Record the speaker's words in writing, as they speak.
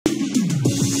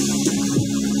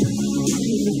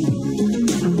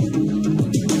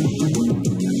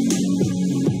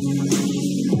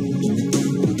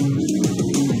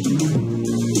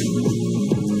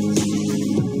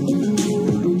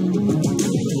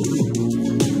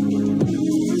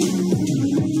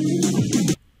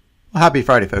Happy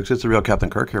Friday, folks. It's the real Captain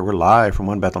Kirk here. We're live from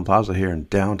One Bethlehem Plaza here in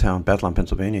downtown Bethlehem,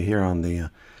 Pennsylvania, here on the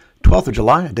 12th of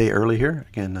July, a day early here.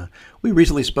 Again, we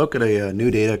recently spoke at a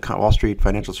Neudata Wall Street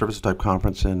Financial Services type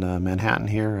conference in Manhattan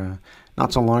here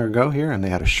not so long ago here, and they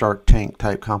had a Shark Tank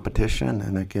type competition,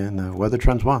 and again, Weather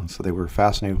Trends won. So they were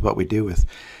fascinated with what we do with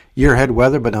year-ahead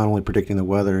weather, but not only predicting the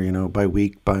weather, by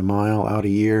week, by mile, out a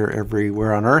year,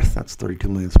 everywhere on Earth. That's 32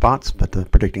 million spots,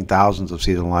 but predicting thousands of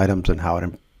seasonal items and how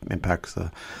it impacts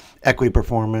the equity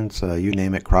performance, you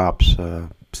name it, crops,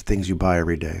 things you buy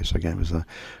every day. So again, it was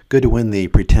good to win the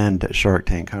Pretend Shark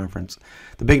Tank Conference.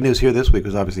 The big news here this week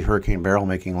was obviously Hurricane Beryl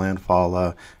making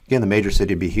landfall. Again, the major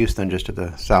city would be Houston, just to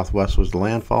the southwest was the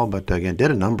landfall, but again, did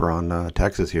a number on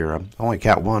Texas here. Only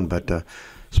Cat 1, but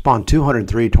spawned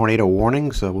 203 tornado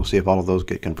warnings. We'll see if all of those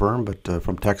get confirmed, but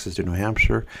from Texas to New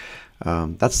Hampshire.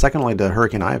 That's second only to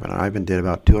Hurricane Ivan. Ivan did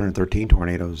about 213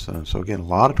 tornadoes. So again, a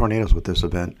lot of tornadoes with this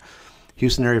event.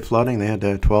 Houston area flooding, they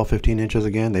had 12, 15 inches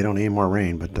again. They don't need more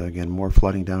rain, but again, more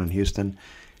flooding down in Houston.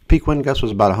 Peak wind gust was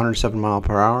about 107 mile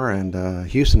per hour, and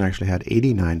Houston actually had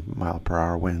 89 mile per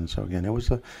hour winds. So again, it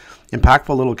was a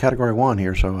impactful little Category 1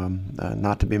 here, so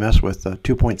not to be messed with.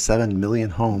 2.7 million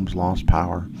homes lost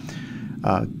power.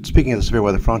 Speaking of the severe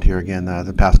weather front here, again,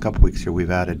 the past couple weeks here,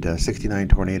 we've added 69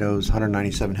 tornadoes,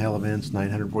 197 hail events,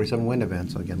 947 wind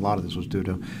events. So again, a lot of this was due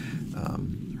to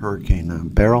Hurricane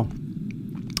Beryl.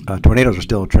 Tornadoes are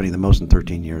still trending the most in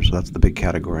 13 years, so that's the big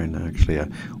category. And actually,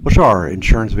 we'll show our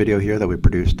insurance video here that we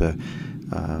produced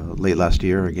late last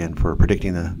year, again, for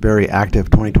predicting the very active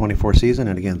 2024 season.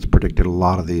 And again, it's predicted a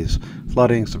lot of these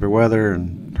flooding, severe weather,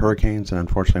 and hurricanes, and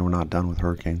unfortunately, we're not done with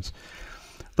hurricanes.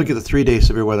 Look at the 3-day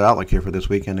severe weather outlook here for this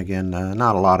weekend. Again,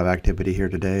 not a lot of activity here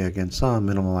today. Again, some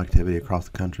minimal activity across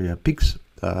the country. Picks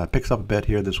up a bit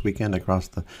here this weekend across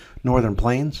the northern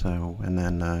plains, and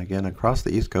then again across the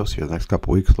east coast here. The next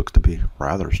couple weeks looks to be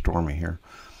rather stormy here.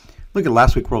 Look at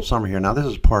last week world summer here. Now this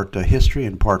is part history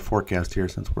and part forecast here,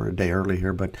 since we're a day early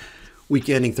here, but week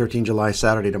ending 13 July,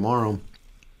 Saturday tomorrow.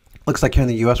 Looks like here in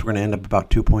the U.S. we're going to end up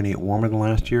about 2.8 warmer than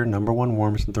last year. Number one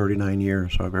warmest in 39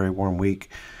 years, so a very warm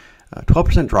week.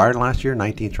 12% drier than last year,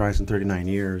 19th driest in 39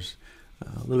 years.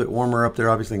 A little bit warmer up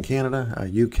there, obviously, in Canada.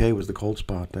 UK was the cold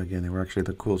spot. Again, they were actually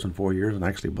the coolest in 4 years and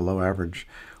actually below average.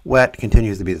 Wet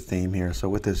continues to be the theme here. So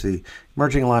with this, the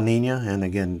emerging La Nina, and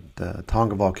again, the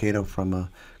Tonga volcano from a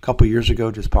couple years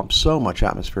ago just pumped so much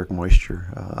atmospheric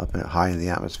moisture up high in the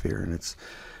atmosphere, and it's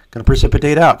going to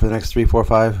precipitate out for the next 3, 4,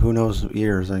 5, who knows,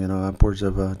 years. Upwards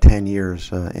of 10 years,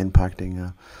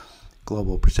 impacting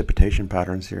global precipitation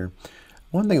patterns here.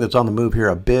 One thing that's on the move here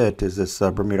a bit is this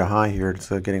Bermuda High here. It's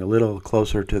getting a little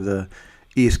closer to the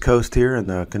east coast here, and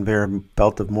the conveyor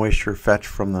belt of moisture fetched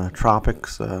from the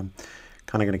tropics. Kind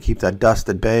of going to keep that dust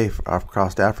at bay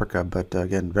across Africa, but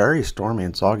again, very stormy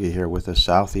and soggy here with a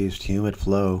southeast humid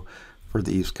flow for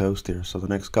the east coast here. So the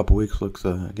next couple weeks looks,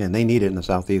 again, they need it in the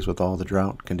southeast with all the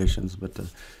drought conditions, but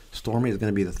stormy is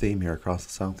going to be the theme here across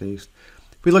the southeast.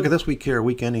 If we look at this week here,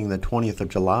 week ending the 20th of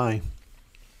July,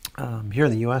 here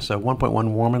in the U.S.,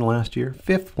 1.1 warmer than last year,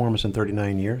 5th warmest in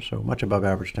 39 years, so much above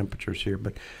average temperatures here,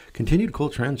 but continued cool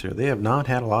trends here. They have not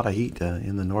had a lot of heat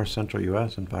in the north central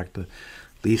U.S. In fact, the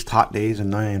least hot days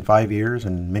in 5 years,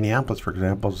 and Minneapolis, for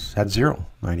example, has had 0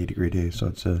 90-degree days, so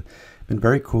it's been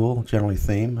very cool, generally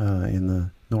theme in the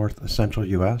north central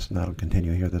U.S., and that'll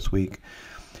continue here this week.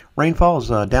 Rainfall is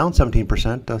down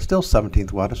 17%, still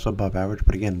 17th wettest, so above average,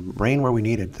 but again, rain where we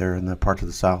need it there in the parts of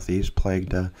the southeast,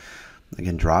 plagued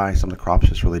again, dry. Some of the crops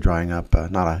just really drying up.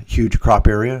 Not a huge crop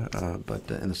area, but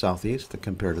in the southeast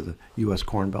compared to the U.S.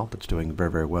 Corn Belt, that's doing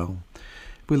very, very well.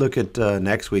 If we look at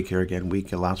next week here, again,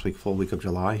 last week, full week of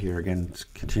July here, again,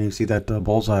 continue to see that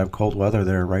bullseye of cold weather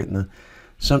there right in the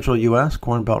central U.S.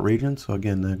 Corn Belt region. So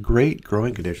again, great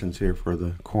growing conditions here for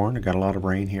the corn. They've got a lot of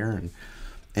rain here and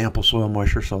ample soil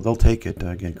moisture, so they'll take it.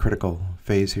 Again, critical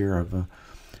phase here of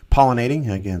pollinating.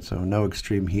 Again, so no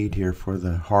extreme heat here for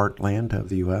the heartland of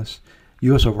the U.S.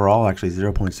 U.S. overall actually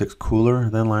 0.6 cooler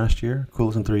than last year,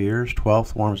 coolest in 3 years,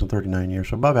 12th warmest in 39 years,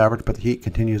 so above average, but the heat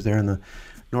continues there in the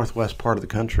northwest part of the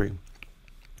country.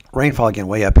 Rainfall again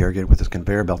way up here again with this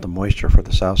conveyor belt of moisture for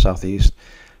the southeast,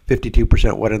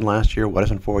 52% wetter than last year,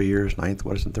 wettest in 4 years, 9th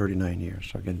wettest in 39 years.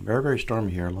 So again, very, very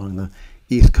stormy here along the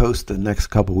east coast the next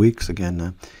couple weeks.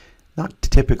 Again, not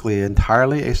typically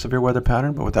entirely a severe weather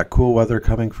pattern, but with that cool weather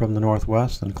coming from the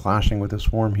northwest and clashing with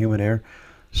this warm, humid air,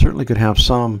 certainly could have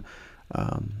some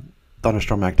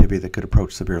thunderstorm activity that could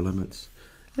approach severe limits.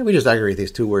 And we just aggregate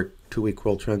these two-week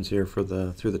world trends here for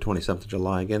through the 27th of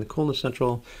July. Again, the coolness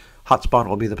central hotspot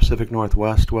will be the Pacific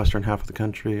Northwest, western half of the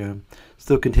country.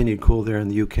 Still continued cool there in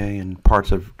the UK and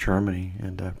parts of Germany,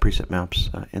 and preset maps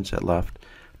inset left.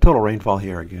 total rainfall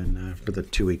here again for the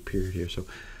 2-week period here. So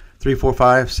 3, 4,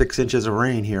 5, 6 inches of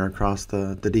rain here across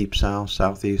the deep south,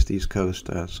 southeast, east coast.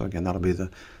 So again, that'll be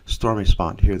the stormy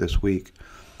spot here this week.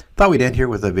 Thought we'd end here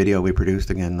with a video we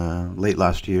produced again late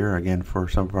last year, again for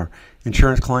some of our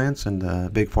insurance clients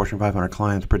and big Fortune 500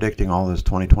 clients, predicting all this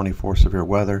 2024 severe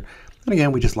weather. And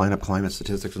again, we just line up climate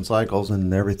statistics and cycles,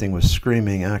 and everything was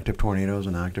screaming active tornadoes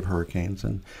and active hurricanes,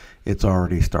 and it's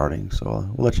already starting. So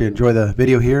we'll let you enjoy the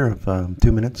video here of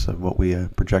 2 minutes of what we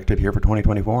projected here for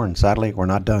 2024. And sadly, we're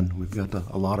not done. We've got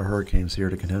a lot of hurricanes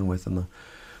here to contend with in the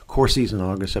core season,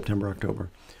 August, September, October.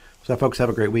 So folks, have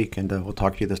a great week, and we'll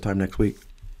talk to you this time next week.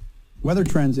 Weather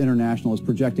Trends International is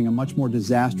projecting a much more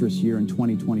disastrous year in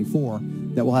 2024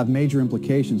 that will have major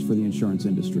implications for the insurance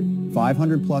industry.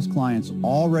 500 plus clients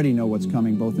already know what's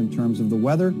coming, both in terms of the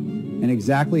weather and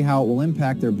exactly how it will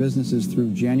impact their businesses through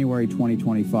January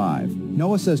 2025.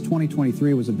 NOAA says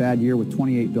 2023 was a bad year with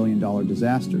 $28 billion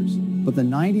disasters, but the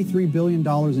 $93 billion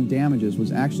in damages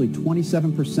was actually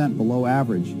 27% below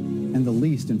average and the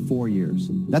least in 4 years.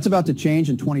 That's about to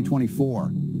change in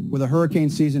 2024. With a hurricane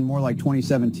season more like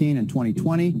 2017 and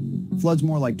 2020, floods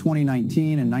more like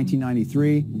 2019 and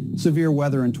 1993, severe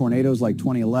weather and tornadoes like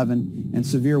 2011, and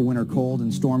severe winter cold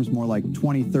and storms more like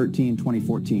 2013,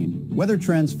 2014. Weather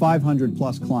Trends' 500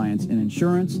 plus clients in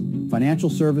insurance, financial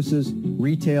services,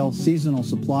 retail, seasonal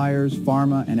suppliers,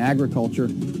 pharma, and agriculture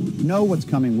know what's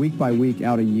coming week by week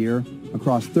out a year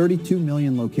across 32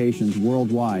 million locations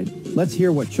worldwide. Let's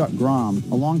hear what Chuck Grom,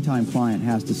 a longtime client,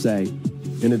 has to say.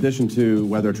 In addition to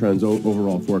Weather Trends'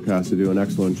 overall forecast, they do an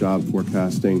excellent job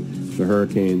forecasting the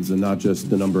hurricanes, and not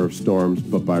just the number of storms,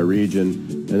 but by region.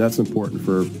 And that's important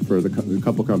for the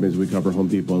couple companies we cover, Home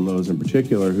Depot and Lowe's in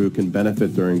particular, who can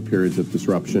benefit during periods of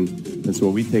disruption. And so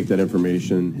we take that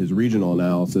information, his regional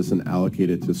analysis, and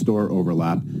allocate it to store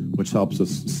overlap, which helps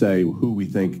us say who we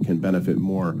think can benefit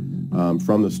more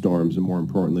from the storms, and more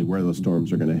importantly, where those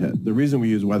storms are going to hit. The reason we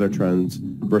use Weather Trends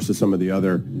versus some of the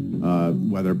other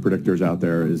weather predictors out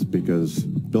there is because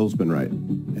Bill's been right.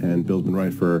 And Bill's been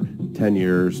right for 10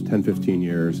 years, 10, 15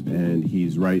 years, and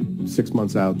he's right 6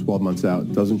 months out, 12 months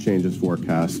out, doesn't change his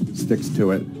forecast, sticks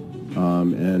to it,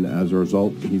 and as a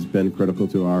result, he's been critical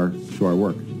to our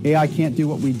work. AI can't do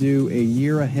what we do a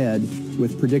year ahead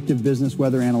with predictive business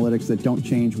weather analytics that don't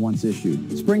change once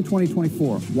issued. Spring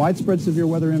 2024, widespread severe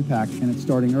weather impact, and it's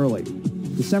starting early.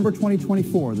 December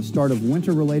 2024, the start of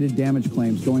winter-related damage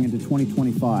claims going into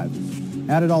 2025.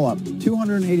 Add it all up,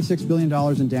 $286 billion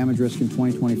in damage risk in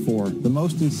 2024, the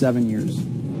most in 7 years.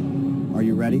 Are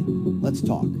you ready? Let's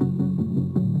talk.